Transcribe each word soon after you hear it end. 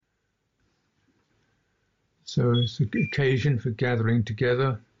So it's an occasion for gathering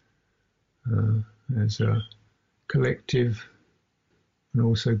together as a collective, and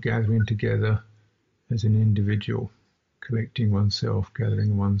also gathering together as an individual, collecting oneself,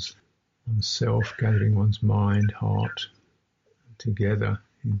 gathering oneself, gathering one's mind, heart together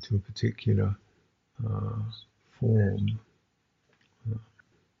into a particular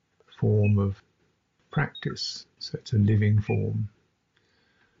form of practice. So it's a living form,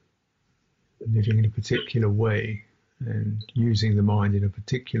 living in a particular way, and using the mind in a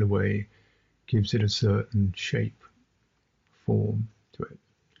particular way gives it a certain shape, form to it.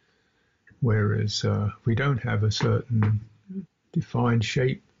 Whereas if we don't have a certain defined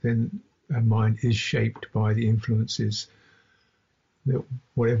shape, then our mind is shaped by the influences that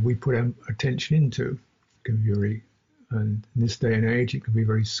whatever we put our attention into can be very, and in this day and age, it can be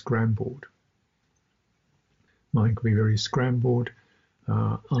very scrambled. Mind can be very scrambled,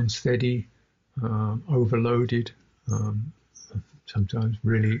 unsteady, overloaded, sometimes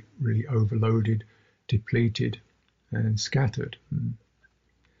really, really overloaded, depleted, and scattered.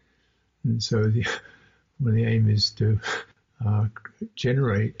 And so the aim is to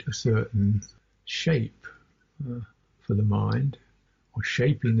generate a certain shape for the mind, or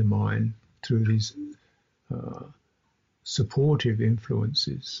shaping the mind through these supportive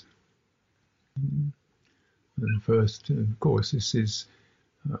influences. And first, of course, this is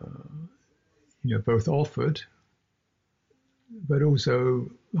both offered, but also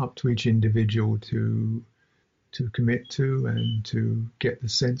up to each individual to commit to and to get the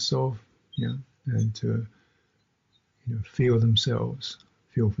sense of, and to feel for themselves,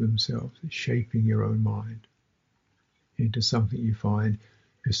 shaping your own mind into something you find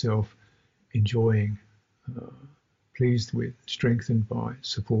yourself enjoying, pleased with, strengthened by,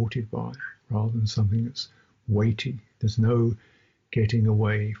 supported by, rather than something that's weighty. There's no getting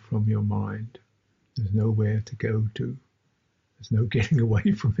away from your mind. There's nowhere to go to. There's no getting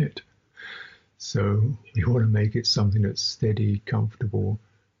away from it. So we want to make it something that's steady, comfortable,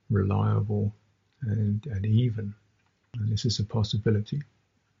 reliable, and even. And this is a possibility.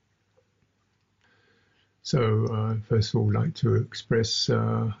 So first of all, I'd like to express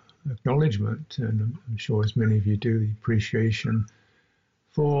acknowledgement, and I'm sure as many of you do, the appreciation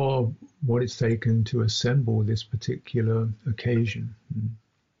for what it's taken to assemble this particular occasion.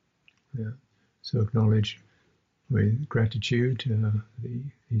 So acknowledge with gratitude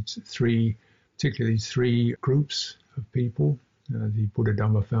particularly these three groups of people, the Buddha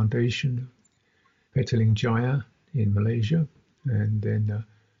Dhamma Foundation, Petaling Jaya in Malaysia, and then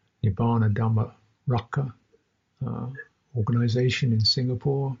Nibbana Dhamma Rakha organization in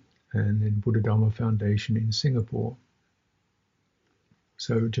Singapore, and then Buddha Dhamma Foundation in Singapore.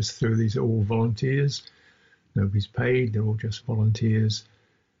 So just through these are all volunteers, nobody's paid, they're all just volunteers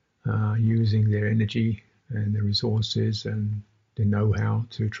using their energy and their resources and their know-how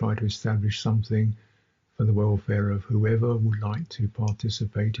to try to establish something for the welfare of whoever would like to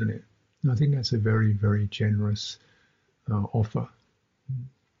participate in it. And I think that's a very, very generous offer.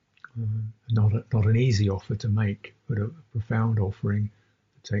 Not an easy offer to make, but a profound offering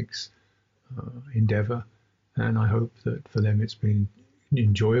that takes endeavour. And I hope that for them it's been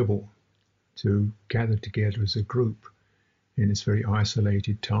enjoyable to gather together as a group in this very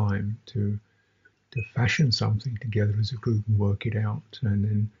isolated time to fashion something together as a group and work it out, and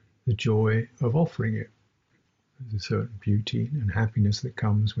then the joy of offering it. There's a certain beauty and happiness that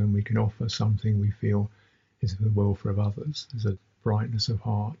comes when we can offer something we feel is for the welfare of others. There's a brightness of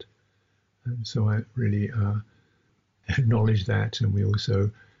heart. And so I really acknowledge that, and we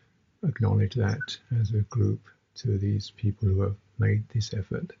also acknowledge that as a group to these people who have made this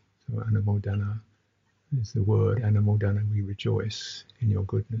effort. So Anumodana is the word. Anumodana, we rejoice in your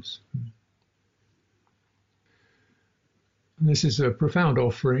goodness. And this is a profound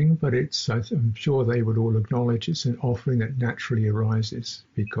offering, but I'm sure they would all acknowledge it's an offering that naturally arises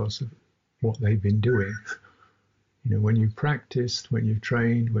because of what they've been doing. When you've practiced, when you've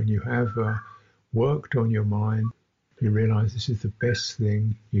trained, when you have worked on your mind, you realize this is the best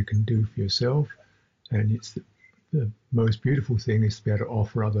thing you can do for yourself, and it's the most beautiful thing is to be able to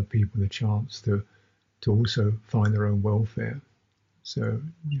offer other people the chance to also find their own welfare. So,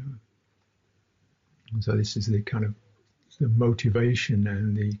 so this is the kind of the motivation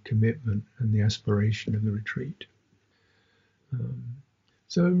and the commitment and the aspiration of the retreat.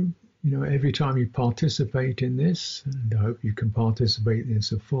 Every time you participate in this, and I hope you can participate in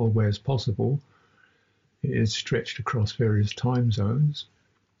this as full way as possible, it is stretched across various time zones,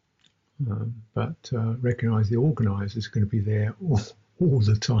 but recognize the organizer is going to be there all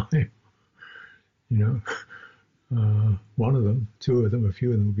the time. One of them, two of them, a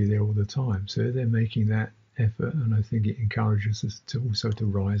few of them will be there all the time. So they're making that effort, and I think it encourages us to also to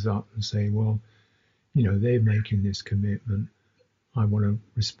rise up and say, well, they're making this commitment. I want to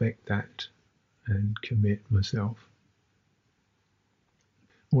respect that and commit myself.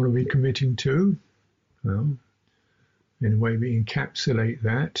 What are we committing to? Well, in a way, we encapsulate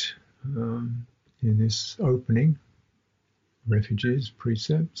that in this opening, refuges,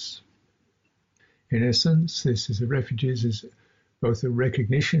 precepts. In essence, this is the refuges is both a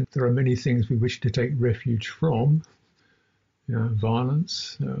recognition there are many things we wish to take refuge from,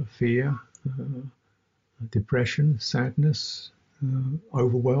 violence, fear, depression, sadness,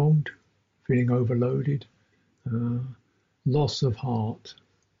 overwhelmed, feeling overloaded, loss of heart,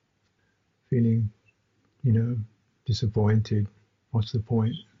 feeling, disappointed, what's the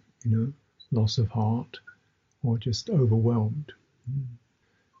point, loss of heart, or just overwhelmed.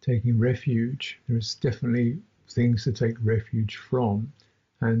 Taking refuge, there's definitely things to take refuge from,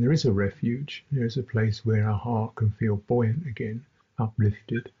 and there is a refuge, there is a place where our heart can feel buoyant again,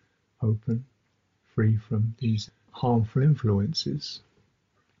 uplifted, open, free from these harmful influences.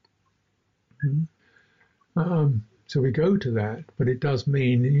 So we go to that, but it does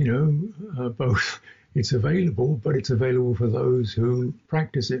mean, both it's available, but it's available for those who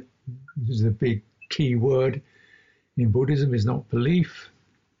practice it. This is a big key word in Buddhism, is not belief,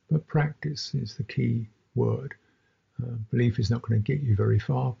 but practice is the key word. Belief is not going to get you very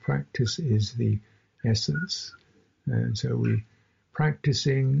far. Practice is the essence. And so we're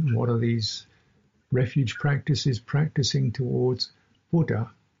practicing, what are these refuge practices? Practicing towards Buddha.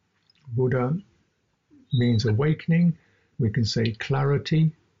 Buddha means awakening. We can say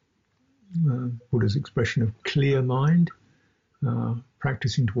clarity. Buddha's expression of clear mind.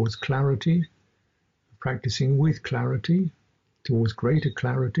 Practicing towards clarity. Practicing with clarity towards greater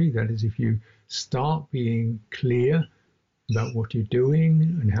clarity. That is, if you start being clear about what you're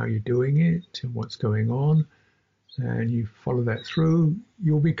doing and how you're doing it and what's going on, and you follow that through,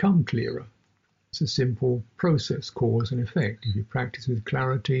 you'll become clearer. It's a simple process, cause and effect. If you practice with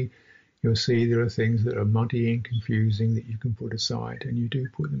clarity, you'll see there are things that are muddy and confusing that you can put aside, and you do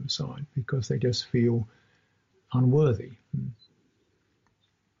put them aside because they just feel unworthy.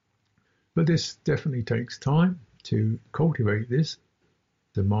 But this definitely takes time to cultivate this.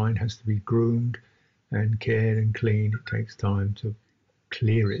 The mind has to be groomed and cared and cleaned. It takes time to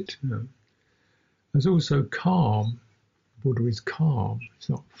clear it. There's also calm. Buddha is calm. It's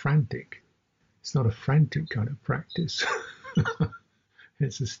not frantic. It's not a frantic kind of practice.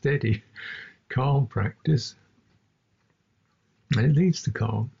 It's a steady, calm practice. And it leads to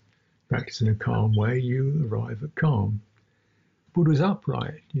calm. Practice in a calm way, you arrive at calm. Buddha's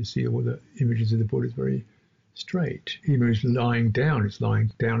upright. You see all the images of the Buddha is very straight. Even if it's lying down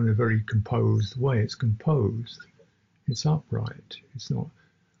in a very composed way. It's composed. It's upright. It's not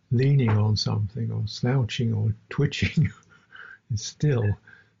leaning on something or slouching or twitching. It's still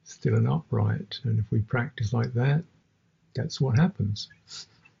an upright. And if we practice like that, that's what happens.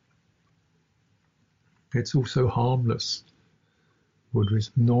 It's also harmless. Buddha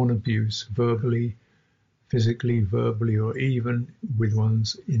is non-abuse, verbally, physically, verbally, or even with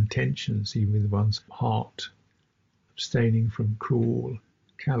one's intentions, even with one's heart, abstaining from cruel,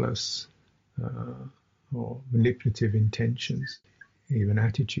 callous, or manipulative intentions, even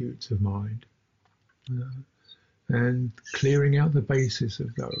attitudes of mind, and clearing out the basis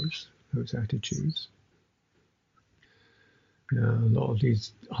of those attitudes. A lot of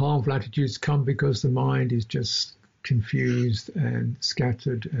these harmful attitudes come because the mind is just confused and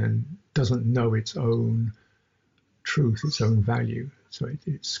scattered and doesn't know its own truth, its own value. So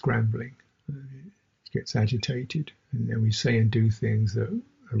it's scrambling, it gets agitated, and then we say and do things that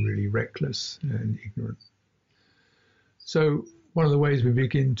are really reckless and ignorant. So one of the ways we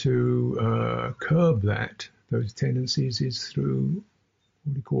begin to curb those tendencies is through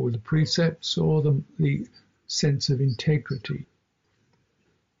what we call the precepts, or the sense of integrity.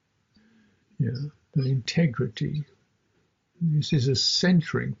 The integrity. This is a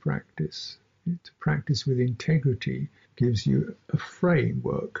centering practice. To practice with integrity gives you a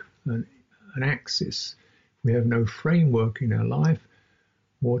framework, an axis. If we have no framework in our life,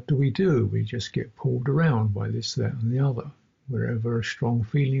 what do? We just get pulled around by this, that, and the other. Wherever a strong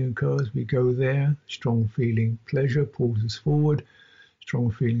feeling occurs, we go there. Strong feeling, pleasure, pulls us forward.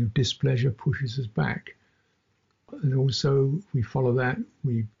 Strong feeling of displeasure pushes us back. And also, if we follow that,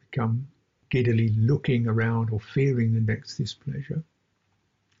 we become giddily looking around or fearing the next displeasure.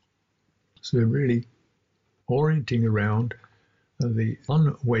 So we're really orienting around the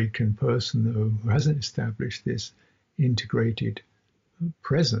unawakened person who hasn't established this integrated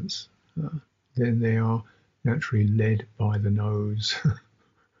presence. Then they are naturally led by the nose.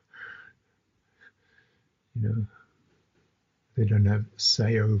 You know, they don't have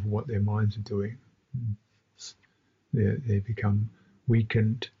say over what their minds are doing. They become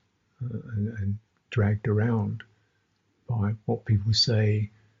weakened and dragged around by what people say,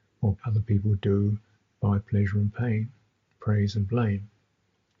 what other people do, by pleasure and pain, praise and blame.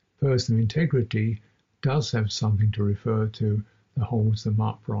 Personal integrity does have something to refer to that holds them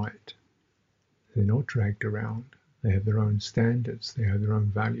upright. They're not dragged around. They have their own standards, they have their own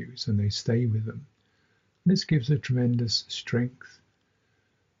values, and they stay with them. And this gives a tremendous strength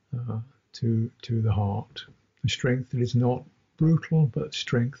to the heart, a strength that is not brutal, but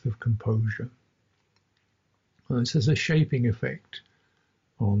strength of composure. And this has a shaping effect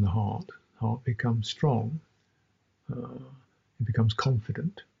on the heart. The heart becomes strong. It becomes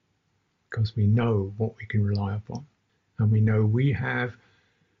confident because we know what we can rely upon, and we know we have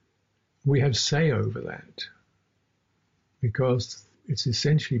say over that, because it's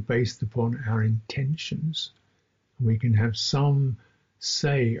essentially based upon our intentions. We can have some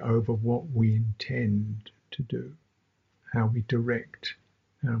say over what we intend to do, how we direct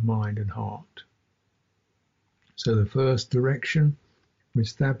our mind and heart. So the first direction we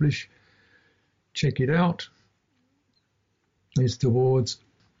establish, check it out, is towards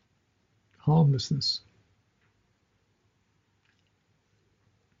harmlessness.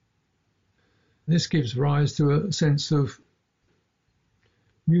 This gives rise to a sense of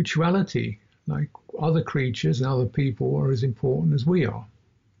mutuality, like other creatures and other people are as important as we are.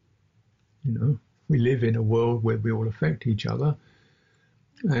 You know, we live in a world where we all affect each other,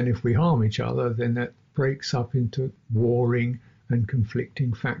 and if we harm each other, then that breaks up into warring and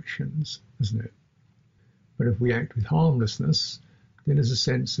conflicting factions, doesn't it? But if we act with harmlessness, then there's a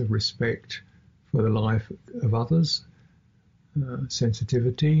sense of respect for the life of others,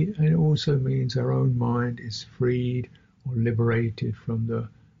 sensitivity, and it also means our own mind is freed or liberated from the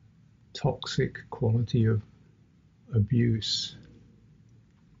toxic quality of abuse,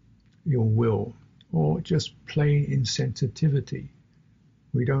 ill will, or just plain insensitivity.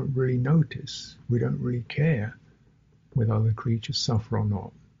 We don't really notice, we don't really care whether other creatures suffer or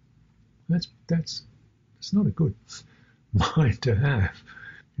not. That's not a good mind to have.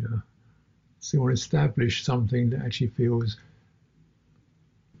 You know? So you want to establish something that actually feels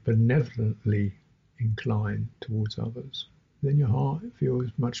benevolently inclined towards others. Then your heart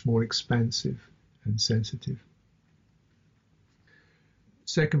feels much more expansive and sensitive.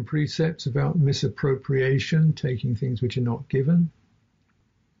 Second precept's about misappropriation, taking things which are not given.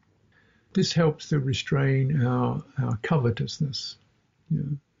 This helps to restrain our covetousness. You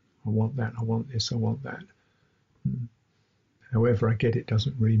know, I want that, I want this, I want that. However I get it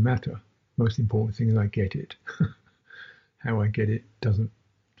doesn't really matter. Most important thing is I get it. How I get it doesn't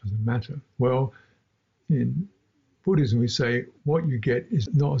matter. Well, in Buddhism we say what you get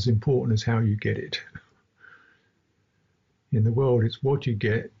is not as important as how you get it. In the world, it's what you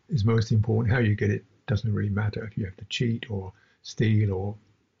get is most important. How you get it doesn't really matter. If you have to cheat or steal or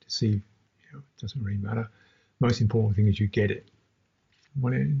deceive, you know, it doesn't really matter. Most important thing is you get it.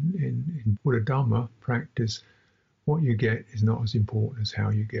 When in Buddha Dhamma practice, what you get is not as important as how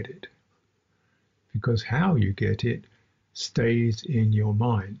you get it. Because how you get it stays in your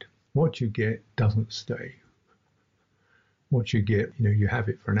mind. What you get doesn't stay. What you get, you know, you have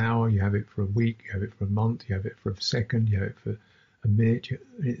it for an hour, you have it for a week, you have it for a month, you have it for a second, you have it for a minute,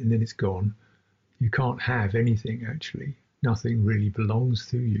 and then it's gone. You can't have anything, actually. Nothing really belongs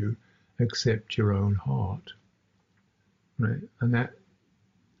to you except your own heart, right? And that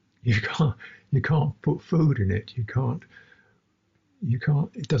you can't put food in it. You can't.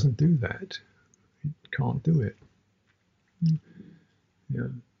 It doesn't do that. It can't do it. Yeah.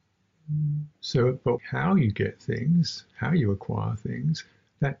 So, but how you get things, how you acquire things,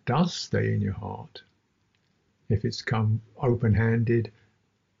 that does stay in your heart. If it's come open-handed,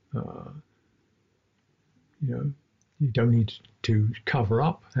 you know, you don't need to cover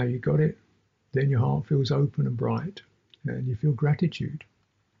up how you got it. Then your heart feels open and bright, and you feel gratitude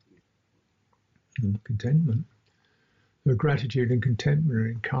and contentment. So gratitude and contentment are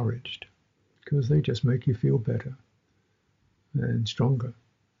encouraged because they just make you feel better and stronger.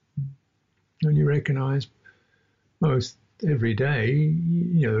 And you recognize most every day,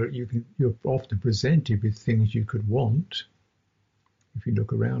 you know, you're often presented with things you could want. If you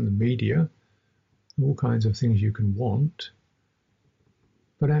look around the media, all kinds of things you can want,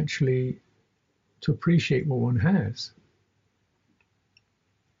 but actually to appreciate what one has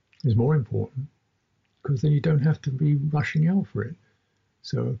is more important, because then you don't have to be rushing out for it.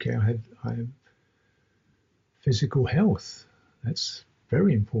 So, okay, I have physical health. That's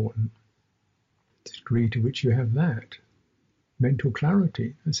very important. The degree to which you have that. Mental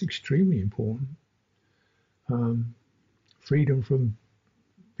clarity, that's extremely important. freedom from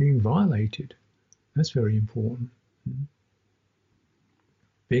being violated. That's very important.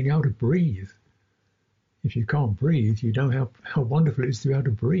 Being able to breathe. If you can't breathe, you know how wonderful it is to be able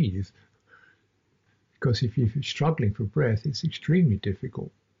to breathe. Because if you're struggling for breath, it's extremely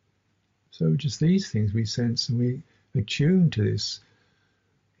difficult. So just these things we sense and we attune to this.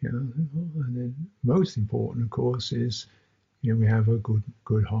 And then most important, of course, is we have a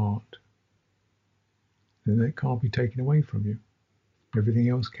good heart. And that can't be taken away from you. Everything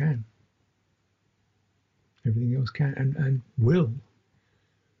else can. Everything else can and will.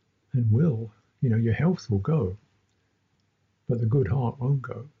 And will. Your health will go. But the good heart won't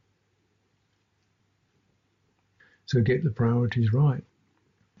go. So get the priorities right.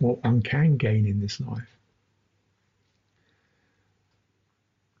 What one can gain in this life.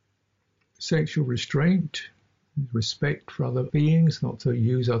 Sexual restraint, respect for other beings, not to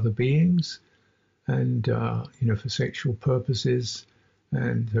use other beings, and for sexual purposes.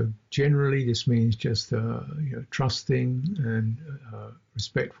 And generally, this means just trusting and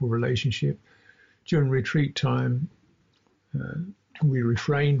respectful relationship. During retreat time, we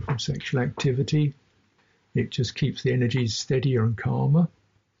refrain from sexual activity. It just keeps the energies steadier and calmer.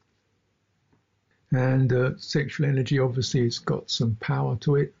 And sexual energy, obviously, it's got some power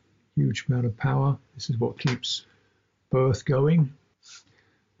to it, huge amount of power. This is what keeps birth going.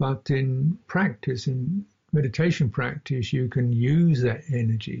 But in practice, in meditation practice, you can use that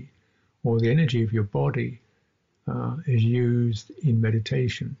energy, or the energy of your body is used in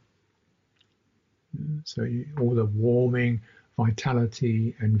meditation. So all the warming,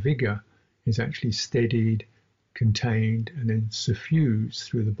 vitality and vigor is actually steadied, contained, and then suffused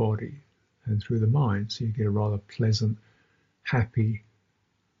through the body and through the mind. So you get a rather pleasant, happy,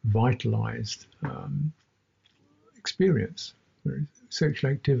 vitalized experience. Whereas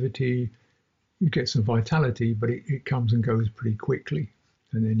sexual activity, you get some vitality, but it comes and goes pretty quickly.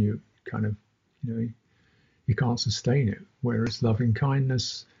 And then you kind of, you can't sustain it. Whereas loving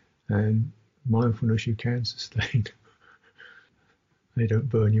kindness and mindfulness, you can sustain. They don't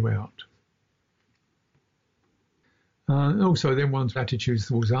burn you out. Also, then one's attitude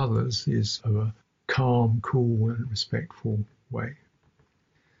towards others is of a calm, cool, and respectful way.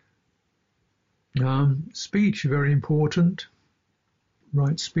 Speech, very important.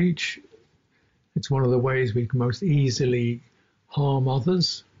 Right speech. It's one of the ways we can most easily harm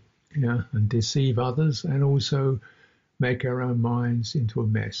others, and deceive others, and also make our own minds into a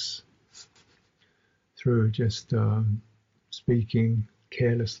mess through just speaking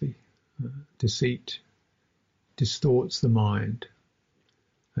carelessly. Deceit distorts the mind,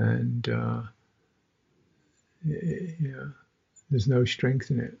 and there's no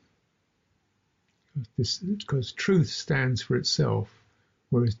strength in it. Because truth stands for itself,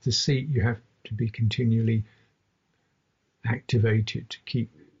 whereas deceit, you have to be continually activated to keep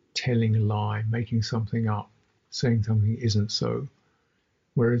telling a lie, making something up, saying something isn't so.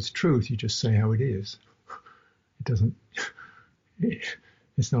 Whereas truth, you just say how it is. It doesn't.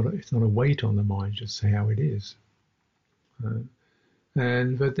 It's not a weight on the mind. Just say how it is.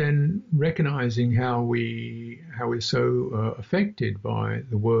 But then recognizing how we're so affected by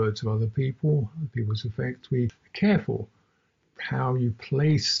the words of other people, people's effects, we are careful how you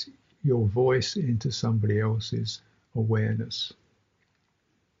place your voice into somebody else's awareness.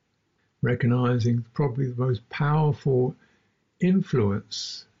 Recognizing probably the most powerful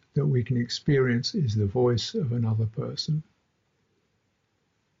influence that we can experience is the voice of another person.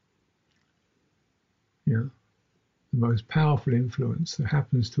 The most powerful influence that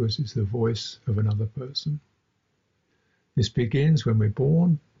happens to us is the voice of another person. This begins when we're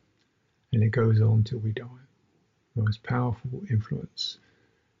born, and it goes on till we die. The most powerful influence.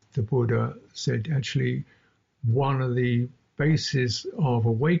 The Buddha said actually one of the bases of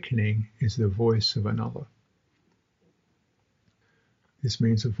awakening is the voice of another. This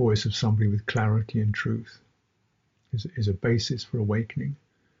means the voice of somebody with clarity and truth is a basis for awakening.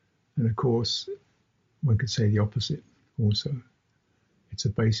 And of course, one could say the opposite also. It's a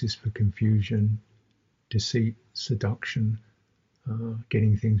basis for confusion, deceit, seduction,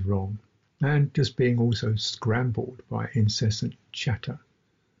 getting things wrong, and just being also scrambled by incessant chatter.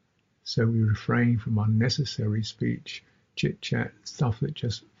 So we refrain from unnecessary speech, chit-chat, stuff that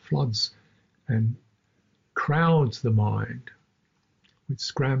just floods and crowds the mind with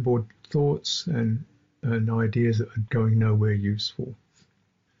scrambled thoughts and ideas that are going nowhere useful.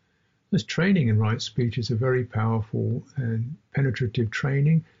 This training in right speech is a very powerful and penetrative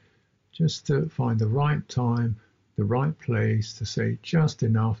training, just to find the right time, the right place to say just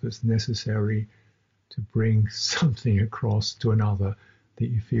enough that's necessary to bring something across to another that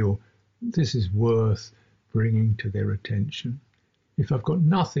you feel this is worth bringing to their attention. If I've got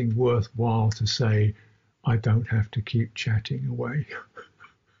nothing worthwhile to say, I don't have to keep chatting away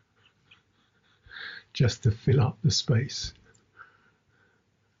just to fill up the space.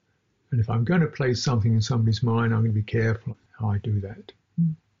 And if I'm going to place something in somebody's mind, I'm going to be careful how I do that.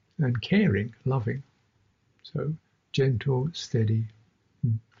 And caring, loving. So gentle, steady.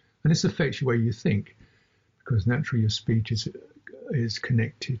 And this affects the way you think, because naturally your speech is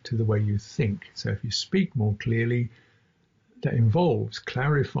connected to the way you think. So if you speak more clearly, that involves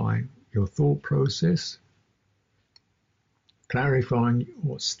clarifying your thought process, clarifying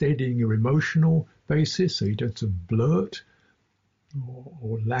or steadying your emotional basis, so you don't sort of blurt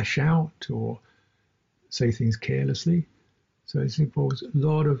or lash out or say things carelessly. So it involves a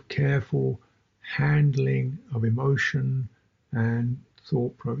lot of careful handling of emotion and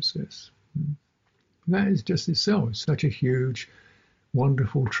thought process. That is just itself such a huge,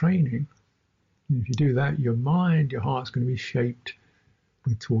 wonderful training. And if you do that, your mind, your heart's going to be shaped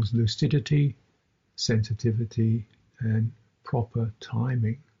towards lucidity, sensitivity, and proper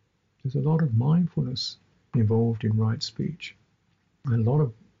timing. There's a lot of mindfulness involved in right speech, and a lot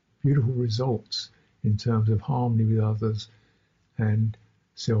of beautiful results in terms of harmony with others and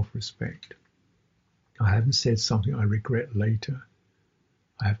self-respect. I haven't said something I regret later.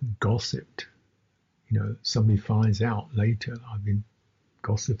 I haven't gossiped. Somebody finds out later I've been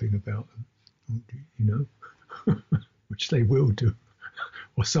gossiping about them, which they will do.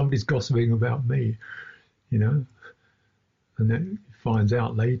 Or somebody's gossiping about me, and then finds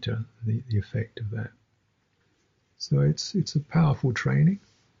out later the effect of that. So it's a powerful training,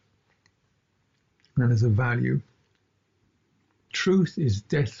 and there's a value. Truth is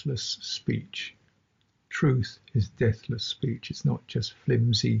deathless speech. Truth is deathless speech. It's not just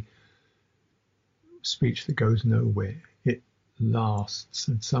flimsy speech that goes nowhere. It lasts,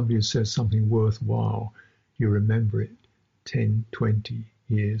 and somebody who says something worthwhile, you remember it 10, 20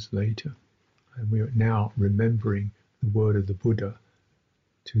 years later. And we are now remembering the word of the Buddha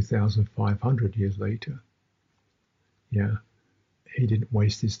 2,500 years later. Yeah, he didn't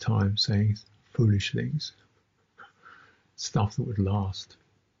waste his time saying foolish things, stuff that would last.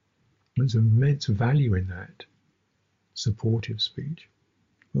 There's immense value in that. Supportive speech.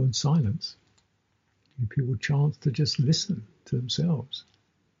 Well, in silence. Give people a chance to just listen to themselves,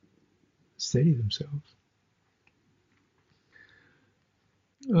 steady themselves.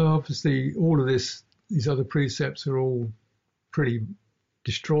 Obviously, all of these other precepts are all pretty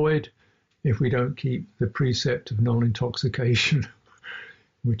destroyed if we don't keep the precept of non-intoxication,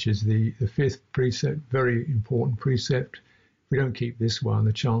 which is the fifth precept, very important precept. If we don't keep this one,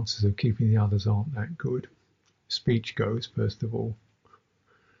 the chances of keeping the others aren't that good. Speech goes, first of all.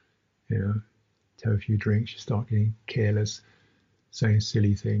 Have a few drinks, you start getting careless, saying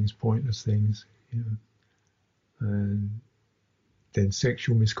silly things, pointless things, and then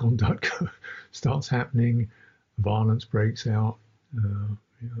sexual misconduct starts happening, violence breaks out.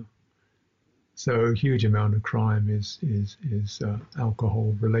 So a huge amount of crime is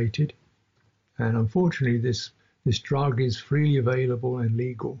alcohol related, and unfortunately, this drug is freely available and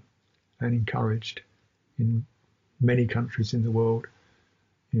legal, and encouraged in many countries in the world.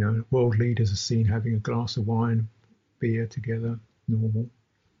 World leaders are seen having a glass of wine, beer together, normal.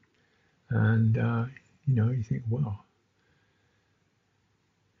 And, you think, wow,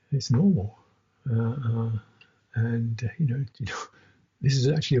 it's normal. This is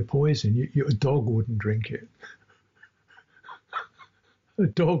actually a poison. A dog wouldn't drink it. A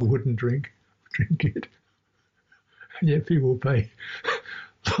dog wouldn't drink it. And yet people pay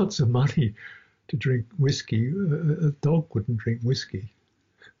lots of money to drink whiskey. A dog wouldn't drink whiskey.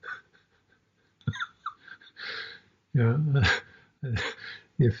 The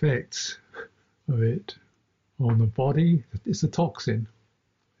effects of it on the body, it's a toxin.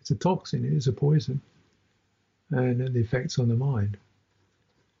 It's a toxin, it is a poison. And the effects on the mind.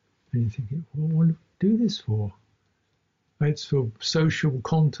 And you're thinking, well, what do I do this for? It's for social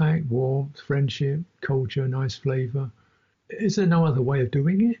contact, warmth, friendship, culture, nice flavour. Is there no other way of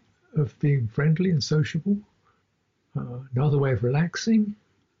doing it? Of being friendly and sociable? No other way of relaxing?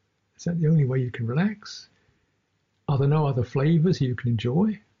 Is that the only way you can relax? Are there no other flavours you can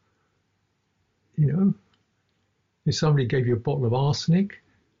enjoy? If somebody gave you a bottle of arsenic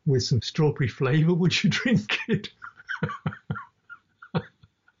with some strawberry flavour, would you drink it?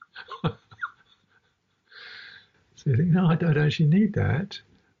 So you think, no, I don't actually need that.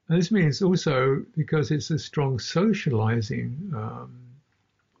 And this means also, because it's a strong socialising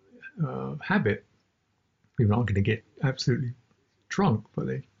habit, people aren't going to get absolutely drunk, but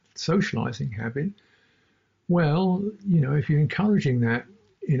the socialising habit. Well, if you're encouraging that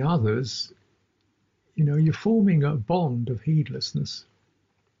in others, you're forming a bond of heedlessness,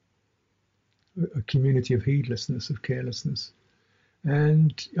 a community of heedlessness, of carelessness.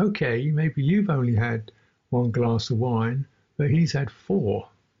 And okay, maybe you've only had one glass of wine, but he's had four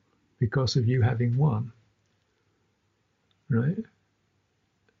because of you having one, right?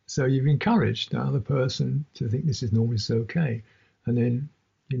 So you've encouraged the other person to think this is normally so okay. And then,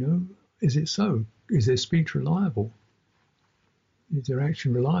 is it so? Is their speech reliable? Is their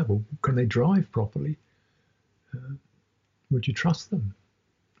action reliable? Can they drive properly? Would you trust them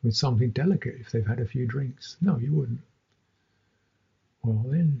with something delicate if they've had a few drinks? No, you wouldn't. Well,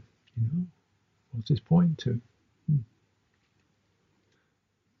 then, what's this point to?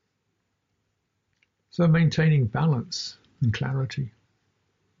 So maintaining balance and clarity.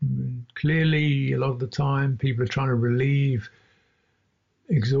 Clearly, a lot of the time, people are trying to relieve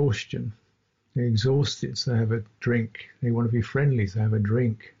exhaustion. They're exhausted, so they have a drink. They want to be friendly, so they have a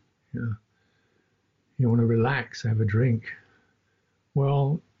drink. You want to relax, have a drink.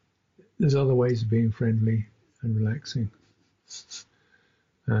 Well, there's other ways of being friendly and relaxing.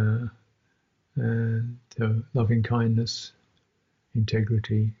 And loving kindness,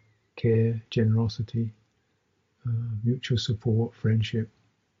 integrity, care, generosity, mutual support, friendship.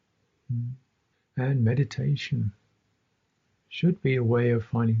 And meditation should be a way of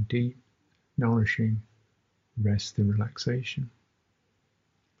finding deep, nourishing rest and relaxation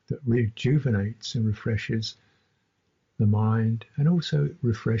that rejuvenates and refreshes the mind, and also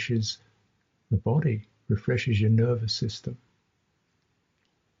refreshes the body, refreshes your nervous system,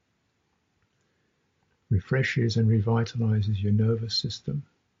 refreshes and revitalizes your nervous system,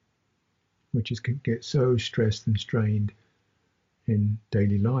 which can get so stressed and strained in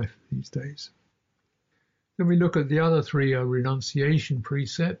daily life these days. Then we look at the other three renunciation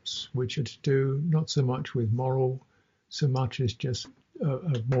precepts, which are to do not so much with moral, so much as just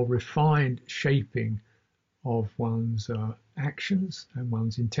a more refined shaping of one's actions and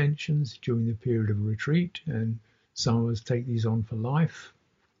one's intentions during the period of a retreat. And some of us take these on for life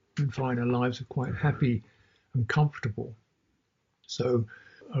and find our lives are quite happy and comfortable. So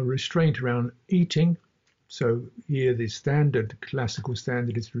a restraint around eating. So here the classical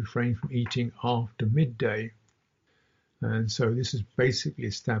standard is to refrain from eating after midday. And so this is basically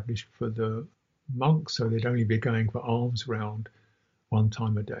established for the monks, so they'd only be going for alms round one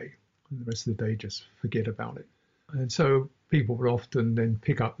time a day. And the rest of the day, just forget about it. And so people would often then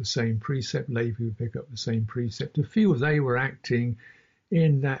pick up the same precept, lay people would pick up the same precept to feel they were acting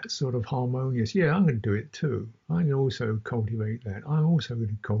in that sort of harmonious, I'm going to do it too. I'm going to also cultivate that. I'm also going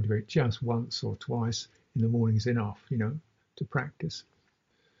to cultivate just once or twice in the morning is enough, to practice.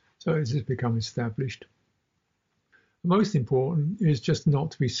 So this has become established. Most important is just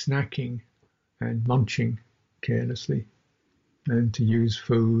not to be snacking and munching carelessly, and to use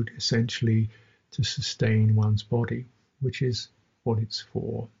food essentially to sustain one's body, which is what it's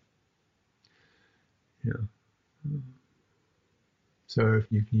for. So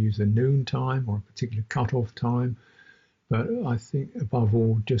if you can use a noon time or a particular cut-off time, but I think above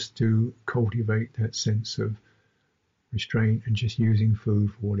all, just to cultivate that sense of restraint and just using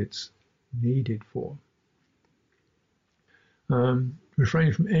food for what it's needed for.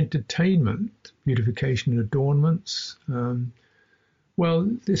 Refrain from entertainment, beautification and adornments.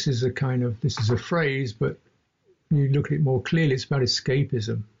 This is a phrase, but you look at it more clearly, it's about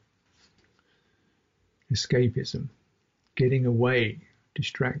escapism. Escapism. Getting away,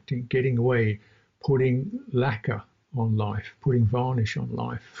 distracting, getting away, putting lacquer on life, putting varnish on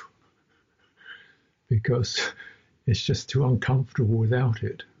life, because it's just too uncomfortable without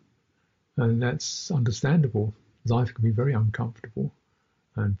it. And that's understandable. Life can be very uncomfortable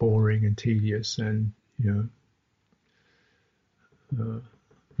and boring and tedious, and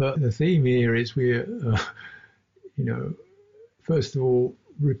but the theme here is we're first of all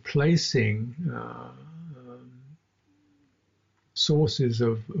replacing sources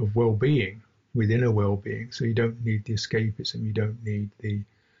of well-being with inner well-being. So you don't need the escapism, you don't need the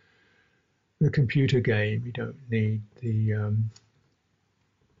computer game, you don't need the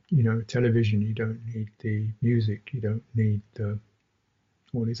television, you don't need the music, you don't need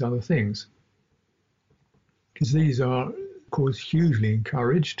all these other things, because these are, of course, hugely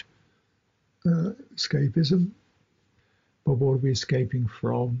encouraged. Escapism, but what are we escaping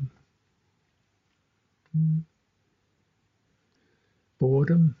from?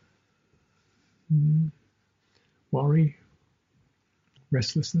 Boredom, worry,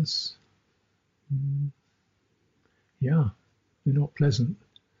 restlessness. They're not pleasant.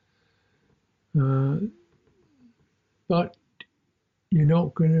 But you're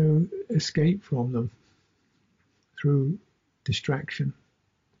not going to escape from them through distraction.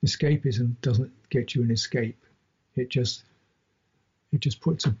 Escapism doesn't get you an escape. It just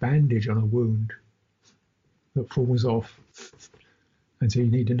puts a bandage on a wound that falls off, and so you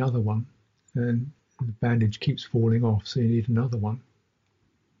need another one, and the bandage keeps falling off, so you need another one.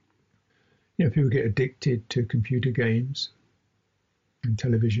 People get addicted to computer games and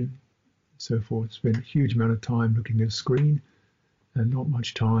television and so forth, spend a huge amount of time looking at a screen and not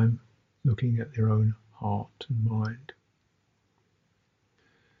much time looking at their own heart and mind.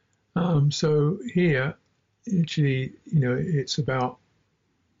 So here, actually, it's about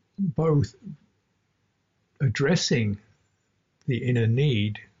both addressing the inner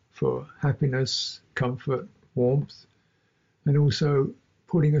need for happiness, comfort, warmth, and also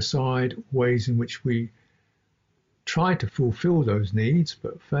putting aside ways in which we try to fulfill those needs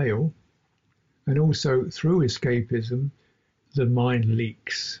but fail. And also through escapism, the mind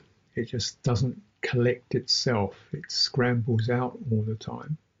leaks. It just doesn't collect itself. It scrambles out all the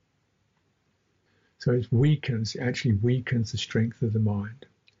time. So it actually weakens the strength of the mind.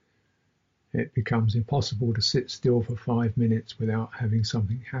 It becomes impossible to sit still for 5 minutes without having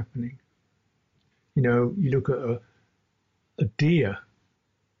something happening. You look at a deer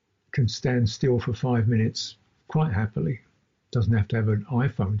can stand still for 5 minutes quite happily. Doesn't have to have an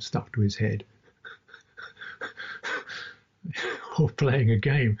iPhone stuck to his head or playing a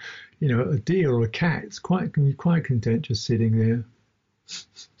game. A deer or a cat can be quite content just sitting there.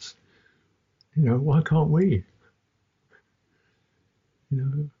 Why can't we?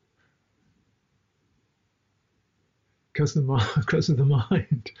 Because of the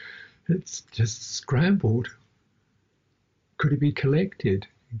mind. It's just scrambled. Could it be collected,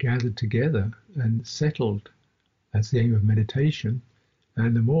 gathered together, and settled? That's the aim of meditation.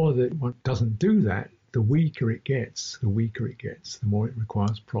 And the more that one doesn't do that, the weaker it gets, the more it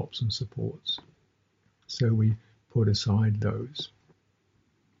requires props and supports. So we put aside those.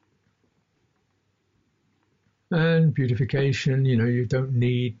 And beautification, you don't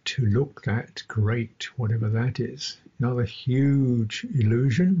need to look that great, whatever that is. Another huge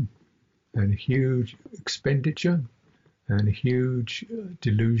illusion and a huge expenditure and a huge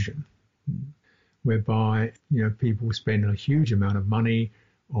delusion, whereby people spend a huge amount of money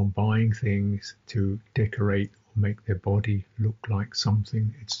on buying things to decorate or make their body look like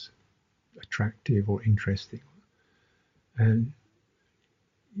something it's attractive or interesting. And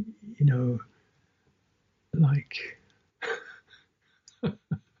like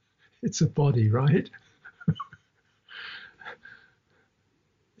it's a body, right?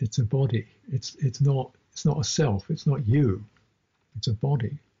 It's a body. It's not a self. It's not you. It's a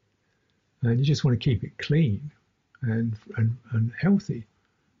body, and you just want to keep it clean and healthy,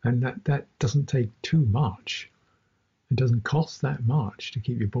 and that doesn't take too much. It doesn't cost that much to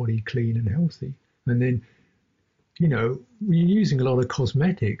keep your body clean and healthy. And then, when you're using a lot of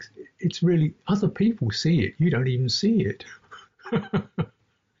cosmetics, it's really other people see it. You don't even see it.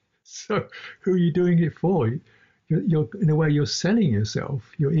 So who are you doing it for? You're in a way you're selling yourself,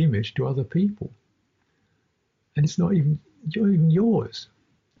 your image, to other people, and it's not even yours.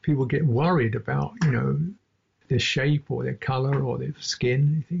 People get worried about their shape or their color or their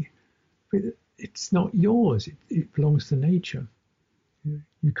skin, but it's not yours. It belongs to nature.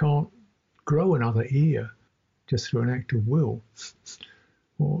 You can't grow another ear just through an act of will,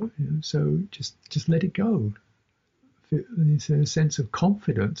 or so just let it go. It's a sense of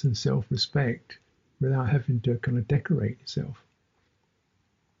confidence and self-respect without having to kind of decorate yourself.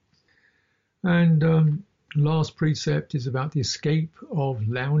 And last precept is about the escape of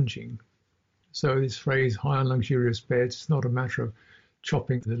lounging. So this phrase, high and luxurious beds, it's not a matter of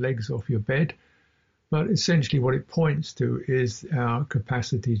chopping the legs off your bed, but essentially what it points to is our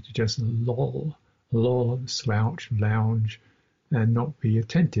capacity to just loll and slouch, lounge, and not be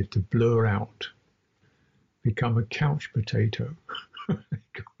attentive, to blur out, become a couch potato.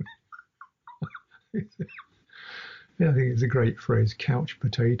 Yeah, I think it's a great phrase, couch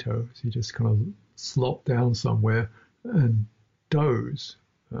potato. So you just kind of slop down somewhere and doze.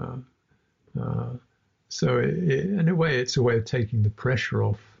 So in a way, it's a way of taking the pressure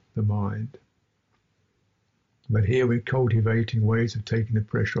off the mind. But here we're cultivating ways of taking the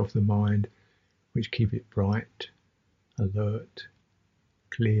pressure off the mind, which keep it bright, alert,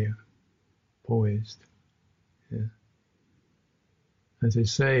 clear, poised. Yeah. As they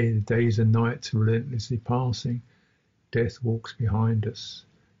say, the days and nights are relentlessly passing. Death walks behind us.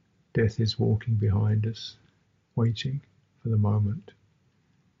 Death is walking behind us, waiting for the moment.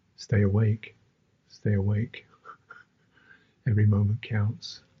 Stay awake. Stay awake. Every moment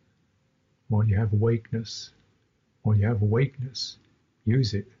counts. While you have awakeness,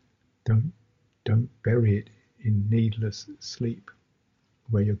 use it. Don't bury it in needless sleep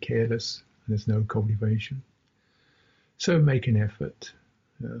where you're careless and there's no cultivation. So make an effort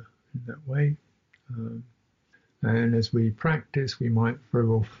in that way. And as we practice, we might very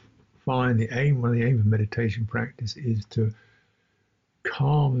well find one of the aims of meditation practice is to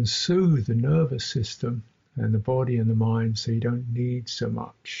calm and soothe the nervous system and the body and the mind, so you don't need so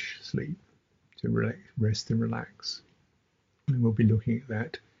much sleep to rest and relax. And we'll be looking at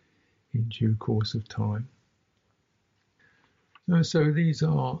that in due course of time. So these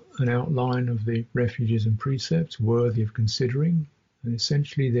are an outline of the refuges and precepts worthy of considering, and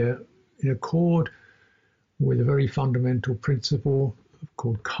essentially they're in accord with a very fundamental principle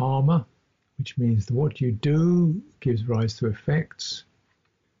called karma, which means that what you do gives rise to effects.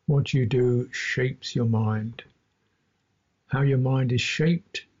 What you do shapes your mind. How your mind is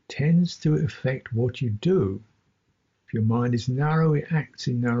shaped tends to affect what you do. If your mind is narrow, it acts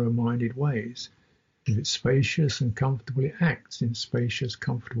in narrow-minded ways. If it's spacious and comfortable, it acts in spacious,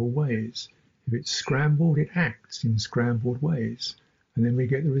 comfortable ways. If it's scrambled, it acts in scrambled ways. And then we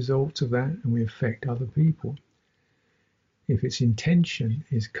get the results of that and we affect other people. If its intention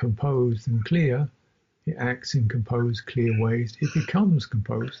is composed and clear, it acts in composed, clear ways. It becomes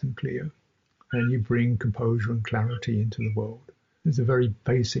composed and clear. And you bring composure and clarity into the world. There's a very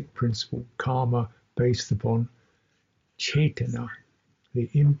basic principle, karma, based upon cetana, the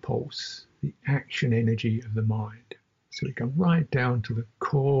impulse, the action energy of the mind. So we come right down to the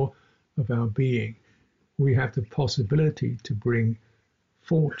core of our being. We have the possibility to bring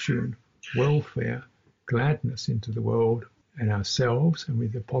fortune, welfare, gladness into the world and ourselves, and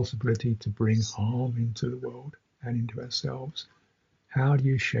with the possibility to bring harm into the world and into ourselves. How do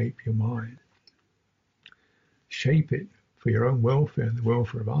you shape your mind? Shape it for your own welfare and the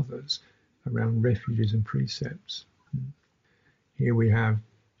welfare of others around refuges and precepts. Here we have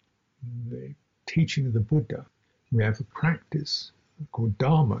the teaching of the Buddha. We have a practice called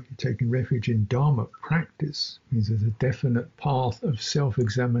Dharma. You're taking refuge in Dharma. Practice means there's a definite path of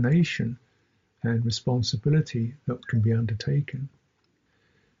self-examination and responsibility that can be undertaken.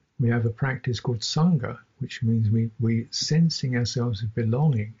 We have a practice called Sangha, which means we sensing ourselves as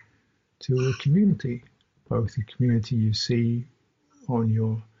belonging to a community, both the community you see on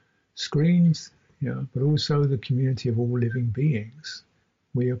your screens, but also the community of all living beings.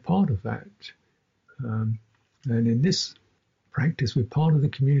 We are part of that. And in this practice, we're part of the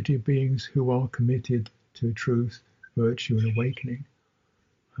community of beings who are committed to truth, virtue, and awakening.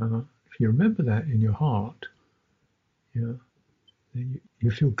 If you remember that in your heart, then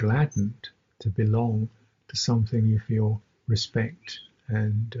you feel gladdened to belong to something you feel respect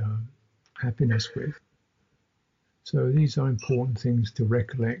and happiness with. So these are important things to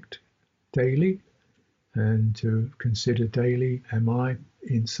recollect daily and to consider daily. Am I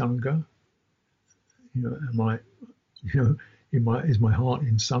in Sangha? Is my heart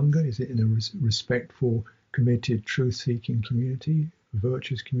in Sangha? Is it in a respectful, committed, truth-seeking community, a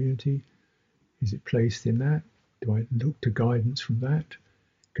virtuous community? Is it placed in that? Do I look to guidance from that?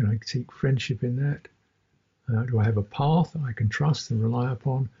 Can I seek friendship in that? Do I have a path I can trust and rely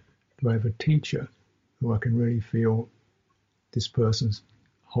upon? Do I have a teacher who I can really feel this person's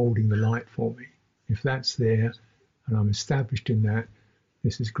holding the light for me? If that's there and I'm established in that,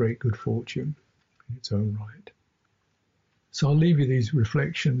 this is great good fortune in its own right. So I'll leave you these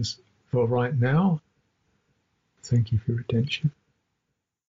reflections for right now. Thank you for your attention.